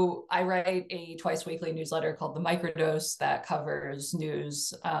 So I write a twice weekly newsletter called The Microdose that covers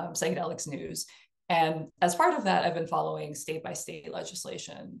news, psychedelics news. And as part of that, I've been following state by state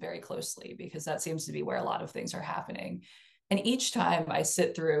legislation very closely, because that seems to be where a lot of things are happening. And each time I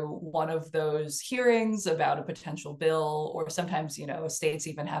sit through one of those hearings about a potential bill, or sometimes, states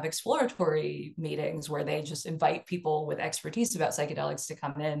even have exploratory meetings where they just invite people with expertise about psychedelics to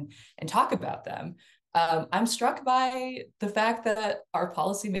come in and talk about them. I'm struck by the fact that our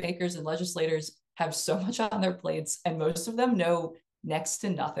policymakers and legislators have so much on their plates, and most of them know next to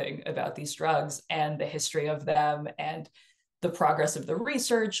nothing about these drugs and the history of them and the progress of the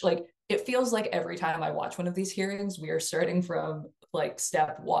research. Like, it feels like every time I watch one of these hearings, we are starting from like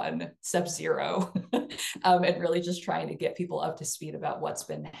step 1, step 0, and really just trying to get people up to speed about what's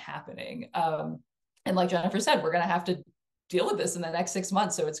been happening. And like Jennifer said, we're going to have to deal with this in the next 6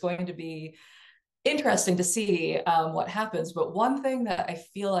 months. So it's going to be interesting to see what happens. But one thing that I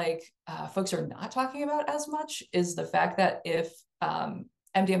feel like folks are not talking about as much is the fact that if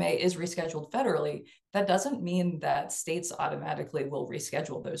MDMA is rescheduled federally, that doesn't mean that states automatically will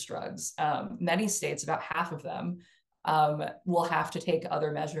reschedule those drugs. Many states, about half of them, will have to take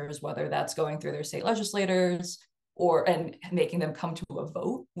other measures, whether that's going through their state legislators and making them come to a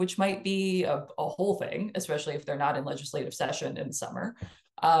vote, which might be a whole thing, especially if they're not in legislative session in summer,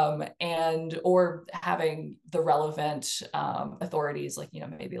 or having the relevant authorities, like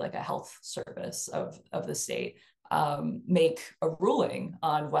maybe like a health service of the state, make a ruling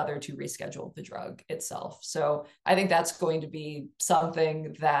on whether to reschedule the drug itself. So I think that's going to be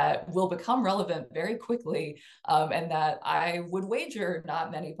something that will become relevant very quickly, and that I would wager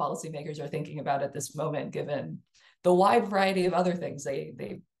not many policymakers are thinking about at this moment, given the wide variety of other things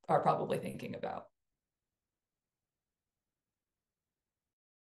they are probably thinking about.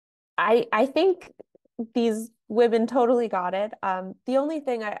 I think these women totally got it. The only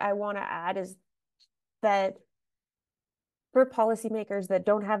thing I want to add is that for policymakers that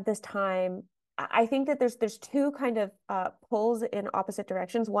don't have this time, I think that there's two kind of pulls in opposite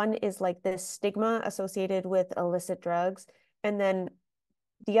directions. One is like this stigma associated with illicit drugs, and then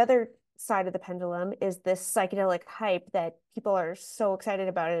the other side of the pendulum is this psychedelic hype that people are so excited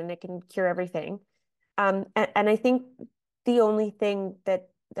about it and it can cure everything. And I think the only thing that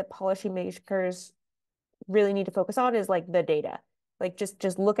policymakers really need to focus on is like the data. Like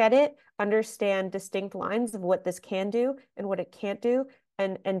just look at it, understand distinct lines of what this can do and what it can't do,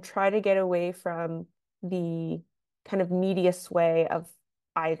 and try to get away from the kind of media sway of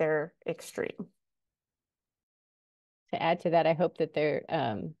either extreme. To add to that, I hope that they're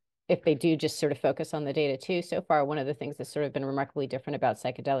if they do just sort of focus on the data too. So far, one of the things that's sort of been remarkably different about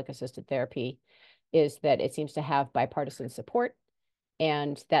psychedelic assisted therapy is that it seems to have bipartisan support,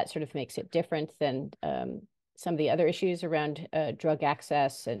 and that sort of makes it different than some of the other issues around drug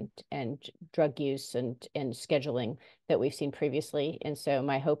access and drug use and scheduling that we've seen previously. And so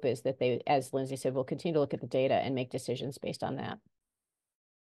my hope is that they, as Lindsay said, will continue to look at the data and make decisions based on that.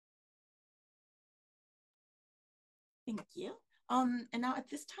 Thank you. And now at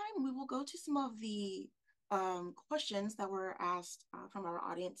this time, we will go to some of the questions that were asked from our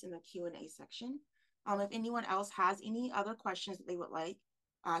audience in the Q&A section. If anyone else has any other questions that they would like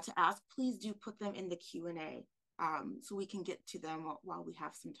to ask, please do put them in the Q&A so we can get to them while we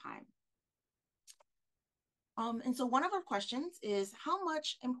have some time. And so one of our questions is, how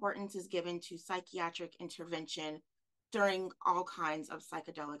much importance is given to psychiatric intervention during all kinds of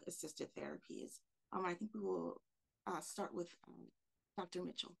psychedelic assisted therapies? I think we will start with Dr.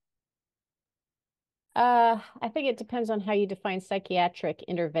 Mitchell. I think it depends on how you define psychiatric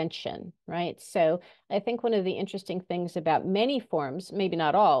intervention, right? So I think one of the interesting things about many forms, maybe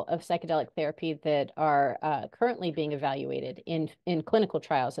not all, of psychedelic therapy that are currently being evaluated in clinical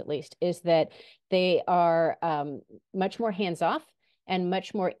trials, at least, is that they are much more hands-off and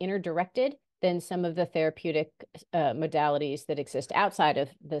much more inner-directed than some of the therapeutic modalities that exist outside of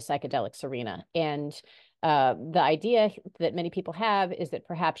the psychedelics arena. And the idea that many people have is that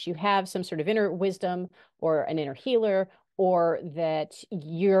perhaps you have some sort of inner wisdom or an inner healer, or that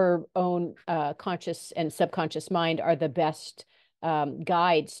your own conscious and subconscious mind are the best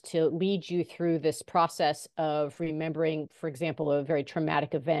guides to lead you through this process of remembering, for example, a very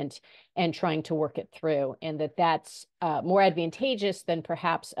traumatic event and trying to work it through, and that's more advantageous than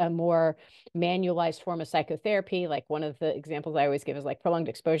perhaps a more manualized form of psychotherapy. Like one of the examples I always give is like prolonged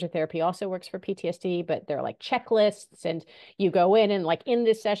exposure therapy also works for PTSD, but they're like checklists, and you go in and like, in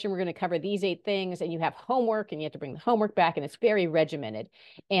this session, we're going to cover these 8 things, and you have homework and you have to bring the homework back, and it's very regimented,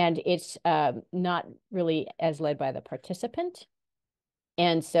 and it's not really as led by the participant.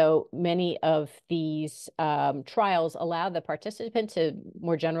 And so many of these trials allow the participant to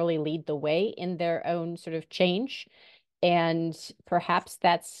more generally lead the way in their own sort of change. And perhaps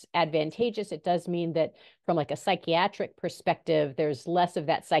that's advantageous. It does mean that from like a psychiatric perspective, there's less of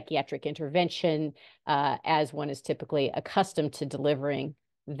that psychiatric intervention as one is typically accustomed to delivering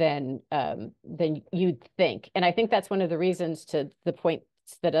than you'd think. And I think that's one of the reasons, to the points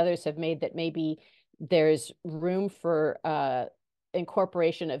that others have made, that maybe there's room for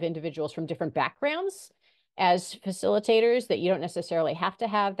incorporation of individuals from different backgrounds as facilitators, that you don't necessarily have to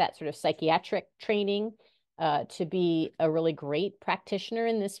have that sort of psychiatric training to be a really great practitioner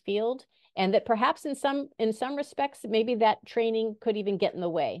in this field, and that perhaps in some respects maybe that training could even get in the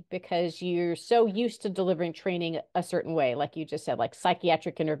way because you're so used to delivering training a certain way, like you just said, like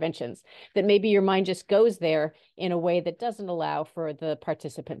psychiatric interventions, that maybe your mind just goes there in a way that doesn't allow for the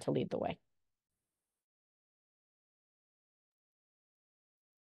participant to lead the way.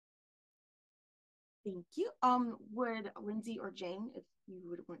 Thank you. Would Lindsay or Jane, if you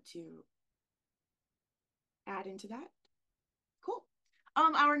would want to add into that? Cool.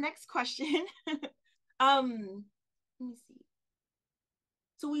 Our next question. Let me see.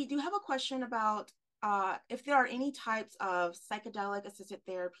 So we do have a question about if there are any types of psychedelic assisted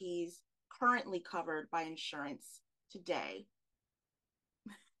therapies currently covered by insurance today.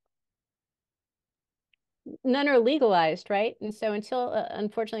 None are legalized, right? And so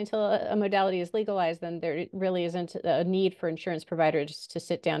unfortunately, until a modality is legalized, then there really isn't a need for insurance providers to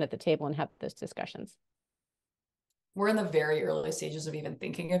sit down at the table and have those discussions. we're in the very early stages of even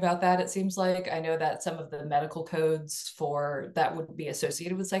thinking about that, it seems like. I know that some of the medical codes for that would be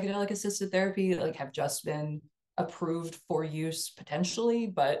associated with psychedelic assisted therapy like have just been approved for use potentially,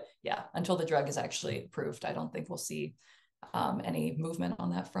 but yeah, until the drug is actually approved, I don't think we'll see any movement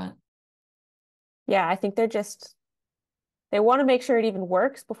on that front. Yeah, I think they want to make sure it even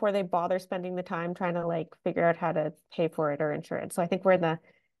works before they bother spending the time trying to like figure out how to pay for it or insurance. So I think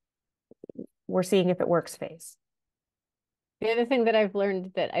we're seeing if it works phase. The other thing that I've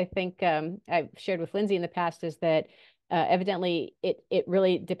learned that I think I've shared with Lindsay in the past is that evidently it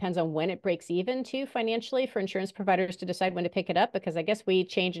really depends on when it breaks even too financially for insurance providers to decide when to pick it up, because I guess we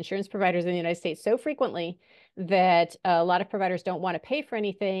change insurance providers in the United States so frequently that a lot of providers don't want to pay for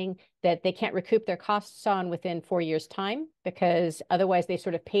anything that they can't recoup their costs on within 4 years' time, because otherwise they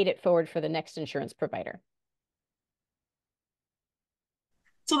sort of paid it forward for the next insurance provider.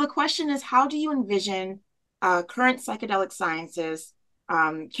 So the question is, how do you envision current psychedelic sciences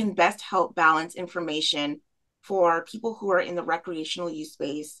can best help balance information for people who are in the recreational use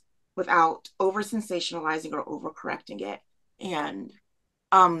space without over sensationalizing or overcorrecting it? And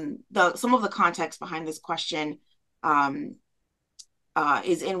some of the context behind this question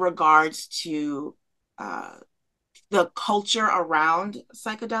is in regards to the culture around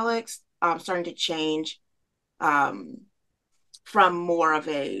psychedelics starting to change from more of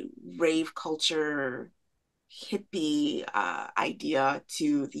a rave culture hippie idea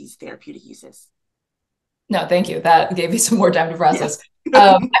to these therapeutic uses. No, thank you. That gave me some more time to process.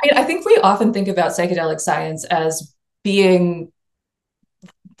 Yeah. I mean, I think we often think about psychedelic science as being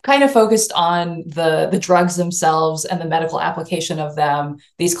kind of focused on the drugs themselves and the medical application of them,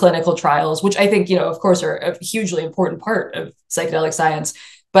 these clinical trials, which I think, of course, are a hugely important part of psychedelic science.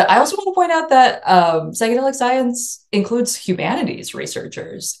 But I also want to point out that psychedelic science includes humanities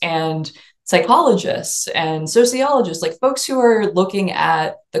researchers and psychologists and sociologists, like folks who are looking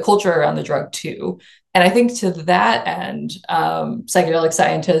at the culture around the drug too. And I think to that end, psychedelic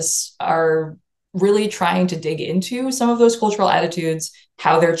scientists are really trying to dig into some of those cultural attitudes,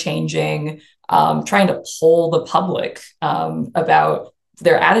 how they're changing, trying to poll the public about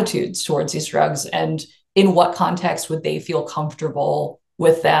their attitudes towards these drugs and in what context would they feel comfortable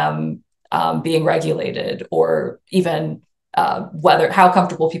with them being regulated, or even how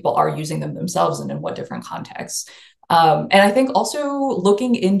comfortable people are using them themselves and in what different contexts. And I think also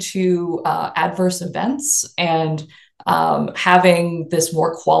looking into adverse events and having this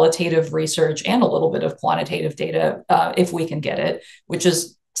more qualitative research and a little bit of quantitative data, if we can get it, which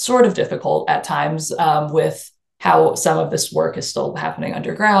is sort of difficult at times with how some of this work is still happening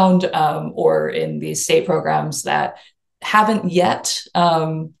underground or in these state programs that haven't yet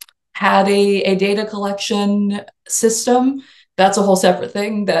had a data collection system. That's a whole separate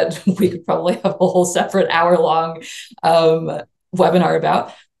thing that we could probably have a whole separate hour-long webinar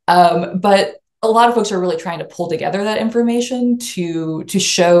about. But a lot of folks are really trying to pull together that information to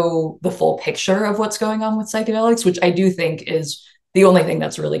show the full picture of what's going on with psychedelics, which I do think is the only thing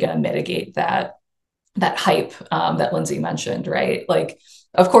that's really going to mitigate that hype that Lindsay mentioned, right? Like,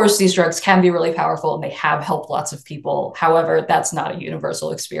 of course, these drugs can be really powerful and they have helped lots of people. However, that's not a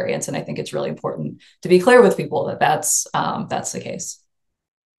universal experience. And I think it's really important to be clear with people that that's the case.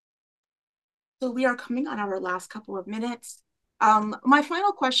 So we are coming on our last couple of minutes. My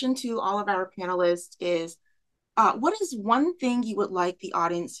final question to all of our panelists is, what is one thing you would like the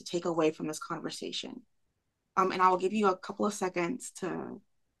audience to take away from this conversation? And I will give you a couple of seconds to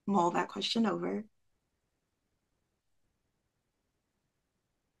mull that question over.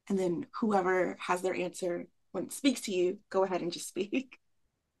 And then whoever has their answer when it speaks to you, go ahead and just speak.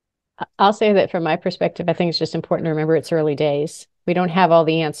 I'll say that from my perspective, I think it's just important to remember it's early days. We don't have all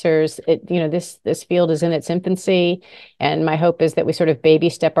the answers. This field is in its infancy, and my hope is that we sort of baby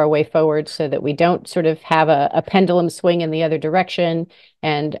step our way forward so that we don't sort of have a pendulum swing in the other direction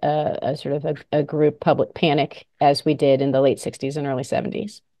and a sort of a group public panic as we did in the late 60s and early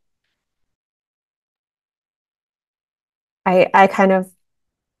 70s. I kind of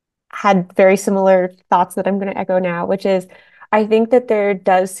had very similar thoughts that I'm going to echo now, which is I think that there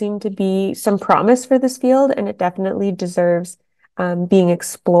does seem to be some promise for this field, and it definitely deserves being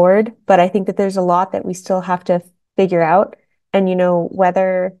explored. But I think that there's a lot that we still have to figure out. And,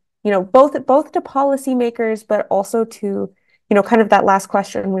 whether, both to policymakers, but also to, kind of that last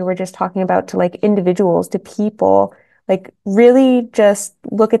question we were just talking about, to like individuals, to people, like really just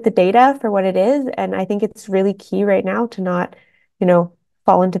look at the data for what it is. And I think it's really key right now to not,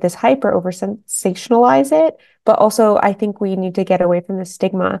 fall into this hype or over sensationalize it. But also, I think we need to get away from the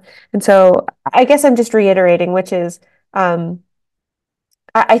stigma. And so I guess I'm just reiterating, which is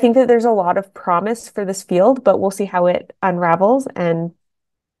I think that there's a lot of promise for this field, but we'll see how it unravels, and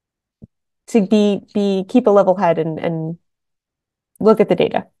to keep a level head and look at the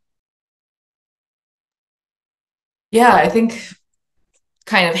data. Yeah, I think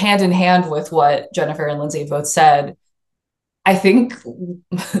kind of hand in hand with what Jennifer and Lindsay both said, I think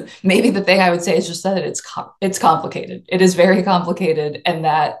maybe the thing I would say is just that it's complicated. It is very complicated, and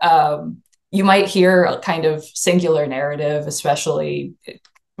that you might hear a kind of singular narrative, especially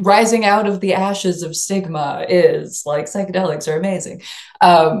rising out of the ashes of stigma is like psychedelics are amazing.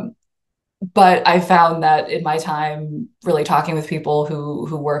 But I found that in my time really talking with people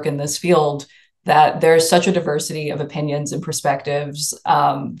who work in this field, that there's such a diversity of opinions and perspectives,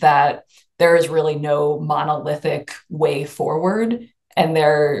 that there is really no monolithic way forward. And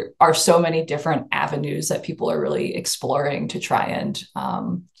there are so many different avenues that people are really exploring to try and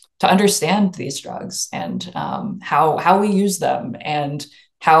to understand these drugs, and how we use them, and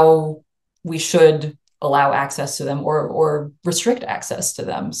how we should allow access to them or restrict access to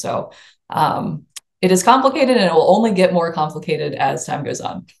them. So it is complicated, and it will only get more complicated as time goes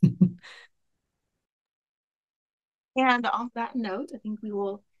on. And on that note, I think we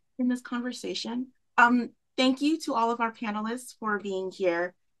will end this conversation. Thank you to all of our panelists for being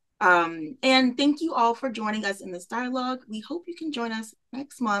here. And thank you all for joining us in this dialogue. We hope you can join us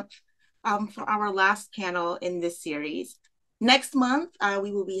next month for our last panel in this series. Next month,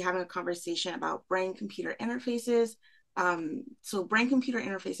 we will be having a conversation about brain-computer interfaces. So brain-computer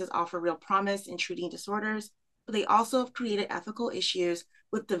interfaces offer real promise in treating disorders, but they also have created ethical issues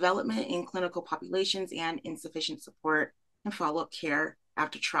with development in clinical populations and insufficient support and follow-up care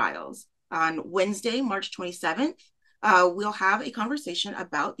after trials. On Wednesday, March 27th, we'll have a conversation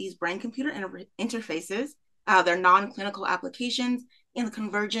about these brain-computer interfaces, their non-clinical applications, and the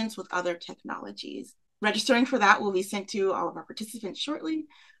convergence with other technologies. Registering for that will be sent to all of our participants shortly.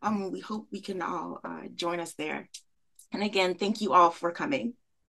 We hope we can all join us there. And again, thank you all for coming.